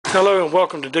Hello and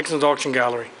welcome to Dixon's Auction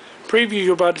Gallery. Preview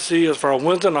you're about to see is for our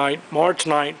Wednesday night, March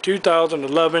 9,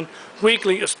 2011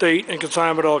 weekly estate and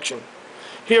consignment auction.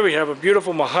 Here we have a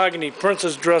beautiful mahogany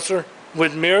princess dresser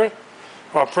with mirror,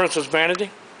 or princess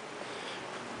vanity.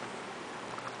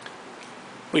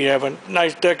 We have a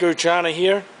nice deco china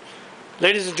here.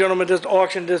 Ladies and gentlemen, this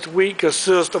auction this week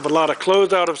consists of a lot of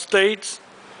closeout of estates.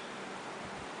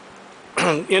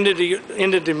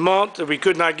 Ended the month that we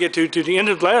could not get to the end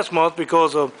of last month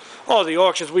because of all the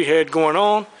auctions we had going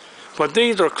on. But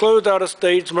these are closed out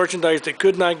estates, merchandise that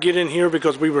could not get in here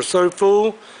because we were so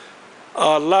full.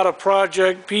 A lot of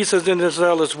project pieces in this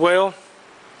sale as well.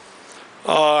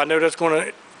 I know that's going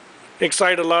to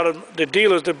excite a lot of the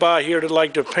dealers that buy here that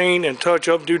like to paint and touch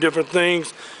up, do different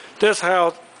things. This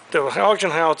house, the auction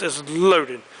house, is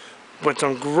loaded with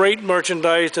some great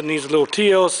merchandise that needs a little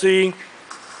TLC.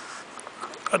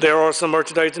 There are some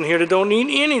merchandise in here that don't need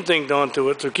anything done to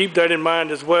it, so keep that in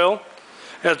mind as well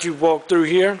as you walk through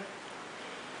here.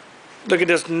 Look at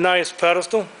this nice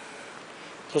pedestal.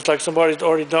 Looks like somebody's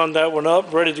already done that one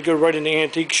up, ready to go right in the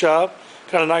antique shop.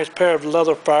 Got a nice pair of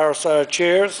leather fireside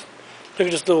chairs. Look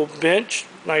at this little bench,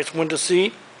 nice window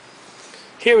seat.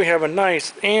 Here we have a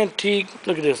nice antique,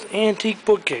 look at this, antique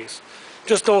bookcase.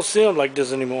 Just don't see them like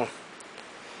this anymore.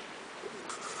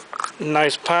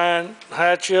 Nice pine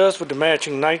high chest with the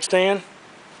matching nightstand.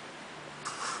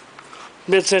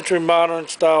 Mid-century modern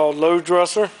style low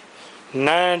dresser.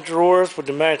 9 drawers with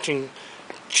the matching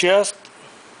chest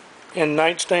and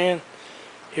nightstand.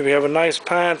 Here we have a nice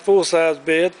pine full-size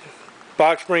bed.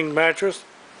 Box spring mattress.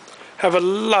 Have a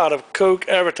lot of Coke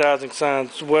advertising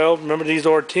signs as well. Remember, these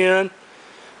are 10.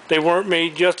 They weren't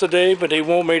made yesterday, but they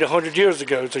weren't made 100 years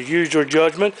ago. So use your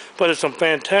judgment. But it's some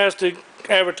fantastic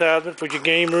advertisement for your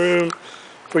game room,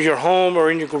 for your home,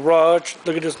 or in your garage.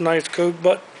 Look at this nice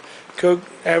Coke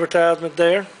advertisement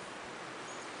there.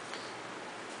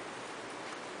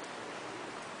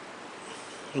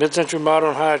 Mid-century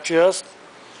modern high chest.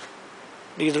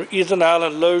 These are Ethan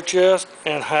Allen low chest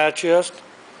and high chest.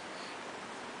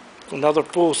 Another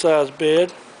full-size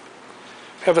bed.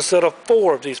 Have a set of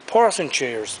 4 of these Parson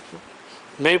chairs.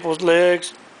 Maple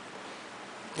legs,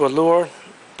 velour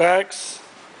backs.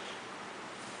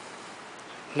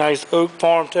 Nice oak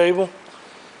farm table.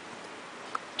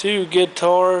 2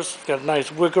 guitars. Got a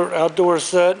nice wicker outdoor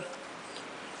set.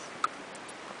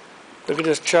 Look at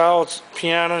this child's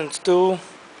piano and stool.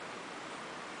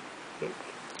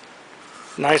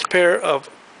 Nice pair of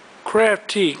craft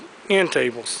teak end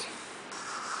tables.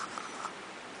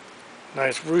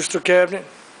 Nice rooster cabinet.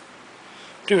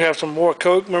 Do have some more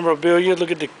Coke memorabilia.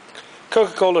 Look at the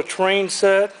Coca-Cola train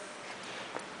set.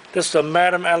 This is a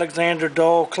Madame Alexander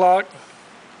doll clock.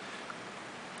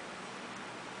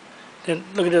 Then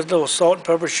look at this little salt and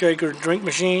pepper shaker drink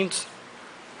machines.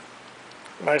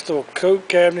 Nice little Coke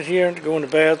cabinet here to go in the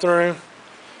bathroom.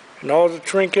 And all the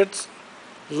trinkets.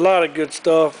 A lot of good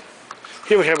stuff.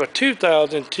 Here we have a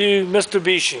 2002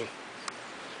 Mitsubishi.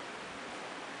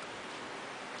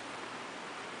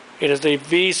 It is a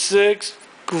V6.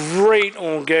 Great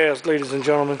on gas, ladies and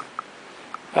gentlemen.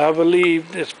 I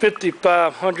believe it's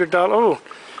 $5,500. Oh,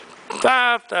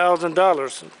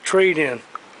 $5,000 trade-in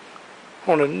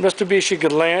on a Mitsubishi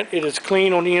Galant. It is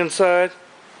clean on the inside.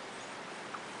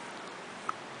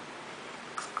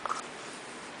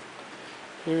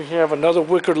 Here we have another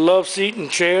wicker love seat and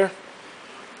chair.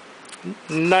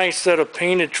 Nice set of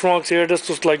painted trunks here. This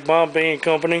looks like Bombay &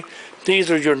 Company.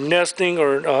 These are your nesting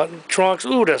or trunks.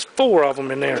 Ooh, there's 4 of them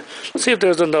in there. Let's see if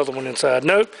there's another one inside.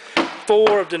 Nope.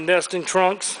 4 of the nesting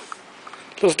trunks.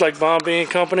 Looks like Bombay &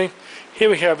 Company.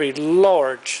 Here we have a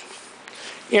large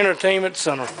entertainment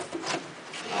center.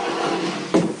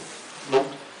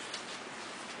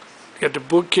 Got the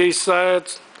bookcase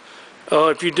sides.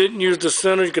 If you didn't use the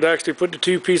center, you could actually put the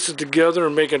 2 pieces together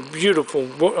and make a beautiful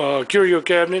curio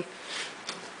cabinet.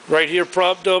 Right here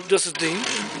propped up, this is the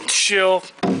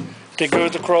shelf that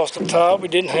goes across the top. We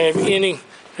didn't have any.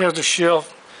 There's a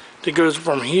shelf that goes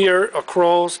from here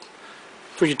across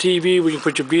for your TV. We can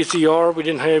put your VCR. We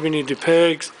didn't have any of the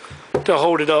pegs to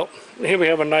hold it up. Here we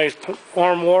have a nice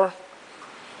armoire.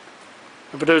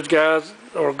 And for those guys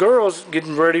or girls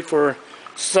getting ready for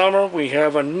summer, we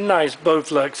have a nice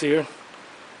Bowflex here.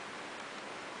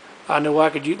 I know I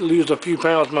could lose a few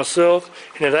pounds myself,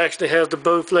 and it actually has the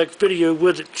Bowflex video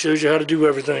with it. Shows you how to do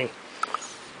everything.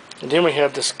 And then we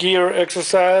have the skier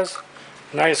exercise.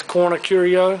 Nice corner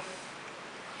curio.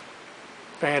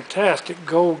 Fantastic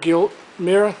gold gilt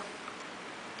mirror.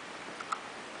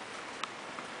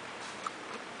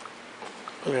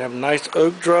 We have a nice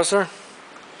oak dresser.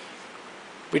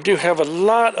 We do have a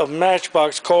lot of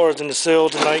Matchbox cars in the sale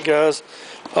tonight, guys.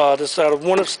 This is out of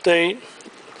one of state.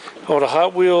 All the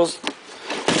Hot Wheels.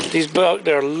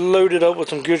 They're loaded up with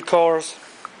some good cars.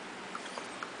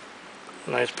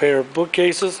 Nice pair of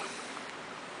bookcases.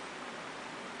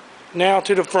 Now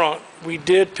to the front. We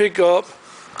did pick up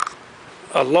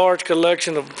a large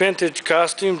collection of vintage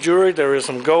costume jewelry. There is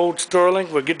some gold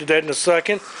sterling. We'll get to that in a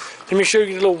second. Let me show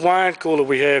you the little wine cooler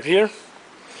we have here.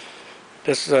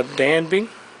 This is a Danby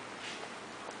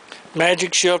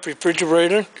Magic Shelf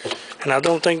refrigerator, and I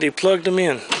don't think they plugged them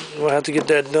in. We'll have to get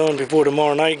that done before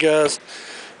tomorrow night, guys.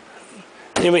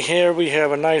 Then we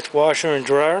have a nice washer and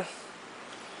dryer.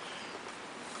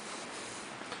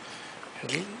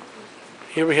 And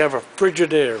here we have a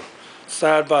Frigidaire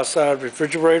side-by-side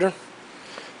refrigerator.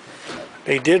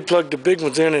 They did plug the big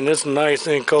ones in, and it's nice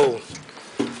and cold.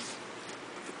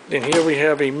 Then here we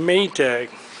have a Maytag.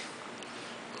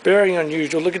 Very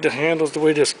unusual. Look at the handles, the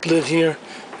way they're split here.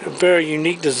 A very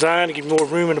unique design to give more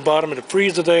room in the bottom of the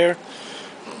freezer there.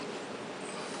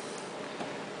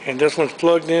 And this one's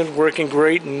plugged in, working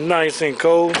great, nice and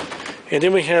cold. And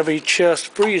then we have a chest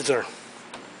freezer.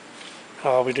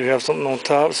 We do have something on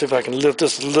top. Let's see if I can lift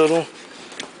this a little.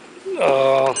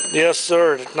 Yes,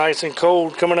 sir. It's nice and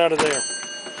cold coming out of there.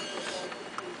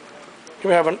 Here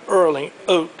we have an Erling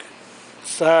oak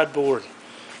sideboard.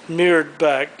 Mirrored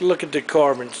back. Look at the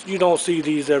carvings. You don't see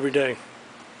these every day.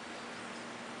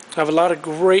 I have a lot of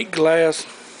great glass.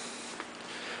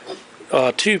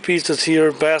 Two pieces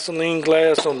here. Vaseline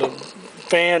glass on the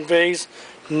fan vase.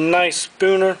 Nice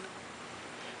spooner.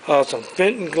 Some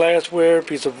Fenton glassware.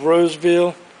 Piece of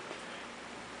Roseville.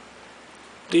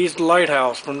 These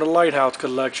Lighthouse from the Lighthouse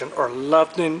collection are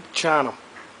left in China.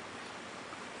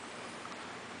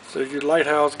 So you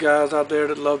Lighthouse guys out there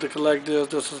that love to collect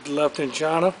this is left in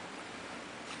China.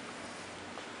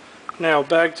 Now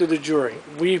back to the jewelry.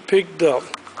 We picked up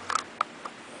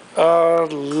a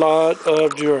lot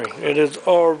of jewelry. It is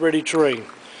already trade.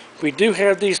 We do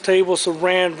have these tables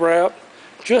saran wrap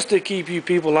just to keep you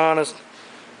people honest.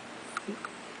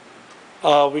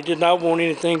 We did not want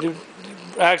anything to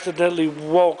accidentally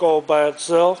walk all by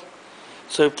itself.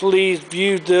 So please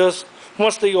view this.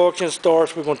 Once the auction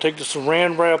starts, we're going to take the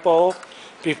saran wrap off.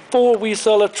 Before we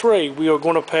sell a tray, we are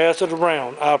going to pass it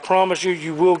around. I promise you,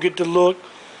 you will get to look.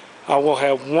 I will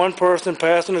have one person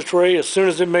passing the tray. As soon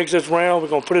as it makes its round, we're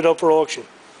going to put it up for auction.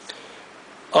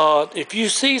 If you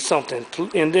see something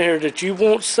in there that you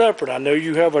want separate, I know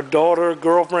you have a daughter,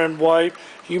 girlfriend, wife,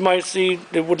 you might see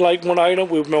that would like one item,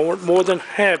 we're more than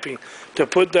happy to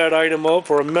put that item up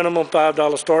for a minimum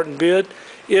 $5 starting bid.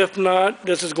 If not,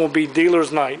 this is going to be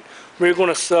dealer's night. We're going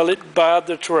to sell it by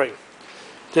the tray.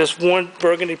 This one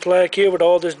burgundy plaque here with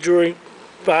all this jewelry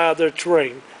by the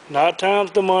tray. Not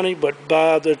times the money, but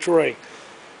by the tray.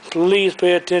 Please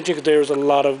pay attention because there's a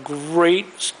lot of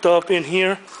great stuff in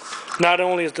here. Not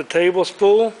only is the tables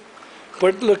full,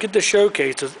 but look at the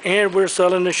showcases. And we're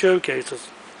selling the showcases.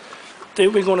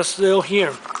 Then we're going to sell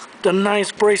here the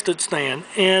nice bracelet stand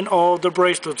and all the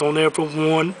bracelets on there for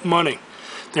one money.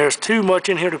 There's too much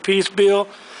in here to piece bill.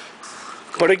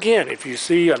 But again, if you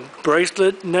see a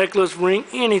bracelet, necklace, ring,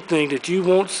 anything that you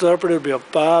want separate, it'll be a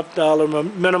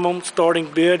 $5 minimum starting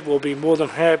bid. We'll be more than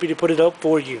happy to put it up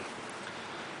for you.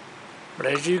 But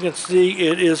as you can see,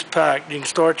 it is packed. You can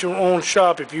start your own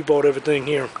shop if you bought everything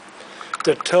here.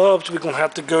 The tubs, we're going to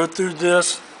have to go through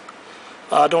this.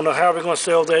 I don't know how we're going to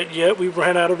sell that yet. We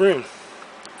ran out of room.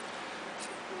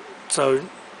 So,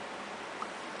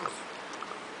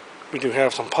 we do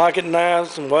have some pocket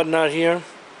knives and whatnot here.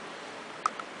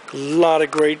 A lot of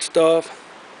great stuff.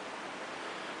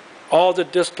 All the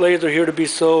displays are here to be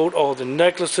sold. All the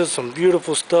necklaces, some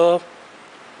beautiful stuff.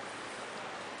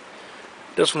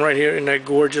 This one right here, isn't that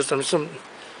gorgeous? A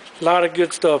lot of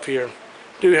good stuff here.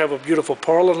 Do have a beautiful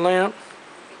parlor lamp,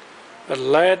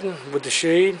 Aladdin with the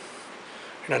shade,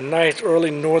 and a nice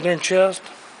early northern chest.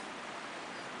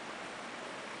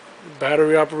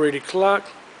 Battery operated clock.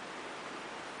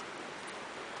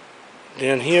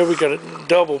 Then here we got a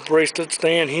double bracelet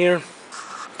stand here.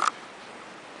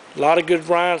 A lot of good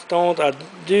rhinestones. I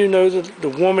do know that the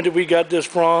woman that we got this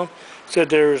from said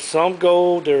there is some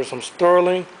gold, there is some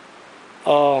sterling.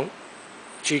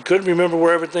 She couldn't remember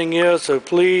where everything is, so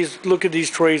please look at these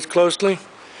trays closely.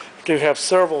 We do have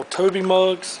several Toby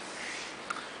mugs.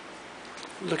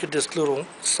 Look at this little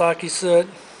sake set.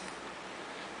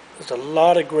 There's a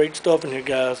lot of great stuff in here,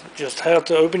 guys. Just have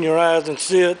to open your eyes and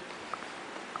see it.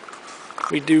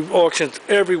 We do auctions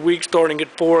every week starting at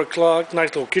 4 o'clock. Nice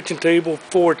little kitchen table,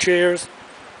 4 chairs.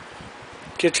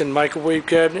 Kitchen microwave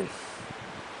cabinet.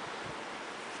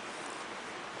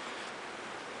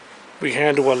 We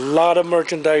handle a lot of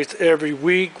merchandise every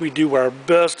week. We do our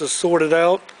best to sort it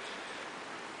out.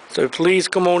 So please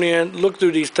come on in, look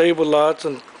through these table lots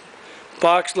and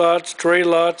box lots, tray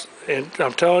lots, and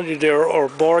I'm telling you, there are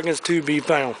bargains to be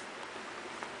found.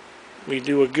 We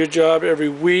do a good job every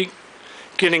week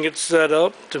getting it set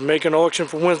up to make an auction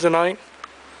for Wednesday night.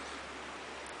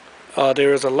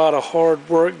 There is a lot of hard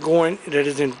work that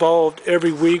is involved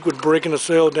every week with breaking a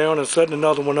sale down and setting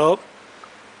another one up.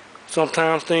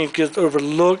 Sometimes things get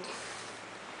overlooked.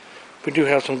 We do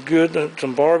have some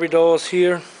Barbie dolls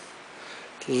here.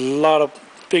 A lot of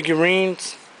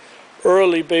figurines.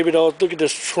 Early baby dolls. Look at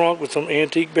this trunk with some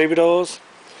antique baby dolls.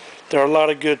 There are a lot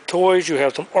of good toys. You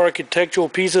have some architectural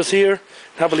pieces here.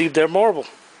 I believe they're marble.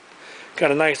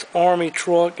 Got a nice army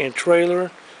truck and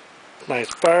trailer. Nice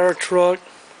fire truck.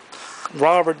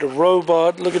 Robert the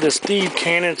Robot. Look at the Steve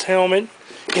Cannon's helmet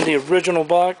in the original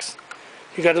box.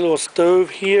 You got a little stove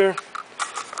here.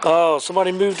 Oh,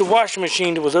 somebody moved the washing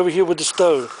machine that was over here with the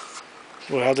stove.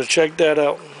 We'll have to check that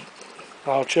out.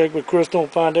 I'll check with Crystal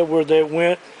and find out where that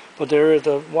went. But there is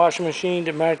a washing machine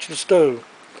that matches the stove.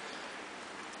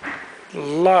 A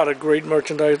lot of great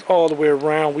merchandise all the way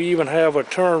around. We even have a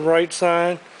turn right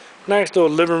sign. Nice little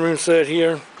living room set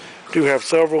here. Do have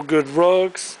several good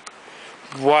rugs.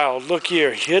 Wow, look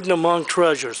here, hidden among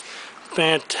treasures.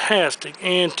 Fantastic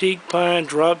antique pine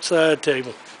drop side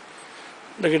table.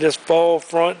 Look at this fall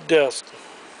front desk.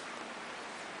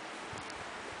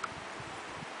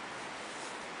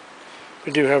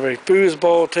 We do have a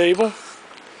foosball table.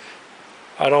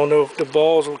 I don't know if the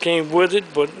balls came with it,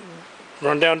 but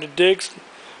run down to Dixon,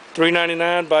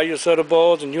 $3.99, buy you a set of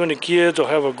balls, and you and the kids will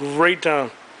have a great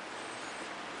time.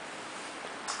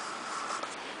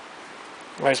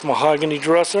 Nice mahogany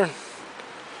dresser.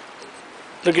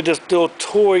 Look at this little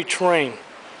toy train.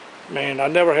 Man, I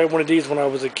never had one of these when I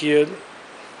was a kid.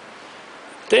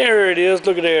 There it is.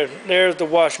 Look at there. There's the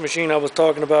washing machine I was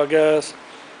talking about, guys.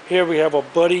 Here we have a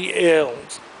Buddy L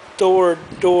door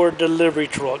delivery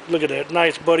truck. Look at that.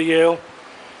 Nice Buddy L.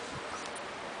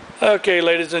 Okay,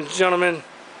 ladies and gentlemen,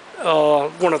 I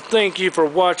want to thank you for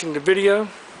watching the video.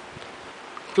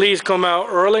 Please come out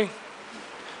early.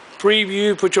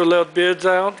 Preview, put your left bids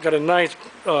out. Got a nice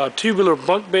tubular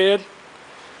bunk bed.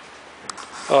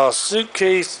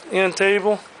 Suitcase end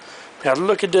table. Now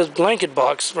look at this blanket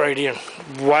box right here.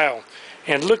 Wow.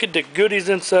 And look at the goodies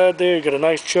inside there. You got a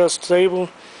nice chest table.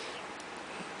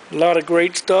 A lot of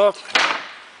great stuff.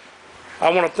 I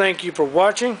want to thank you for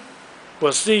watching.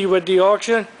 We'll see you at the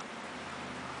auction.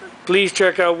 Please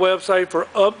check our website for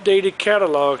updated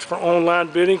catalogs for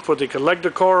online bidding for the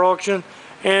collector car auction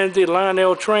and the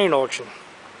Lionel train auction.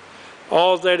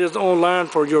 All that is online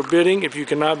for your bidding. If you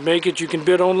cannot make it, you can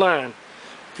bid online.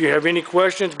 If you have any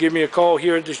questions, give me a call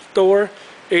here at the store,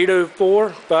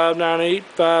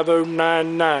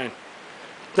 804-598-5099.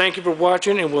 Thank you for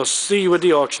watching, and we'll see you at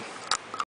the auction.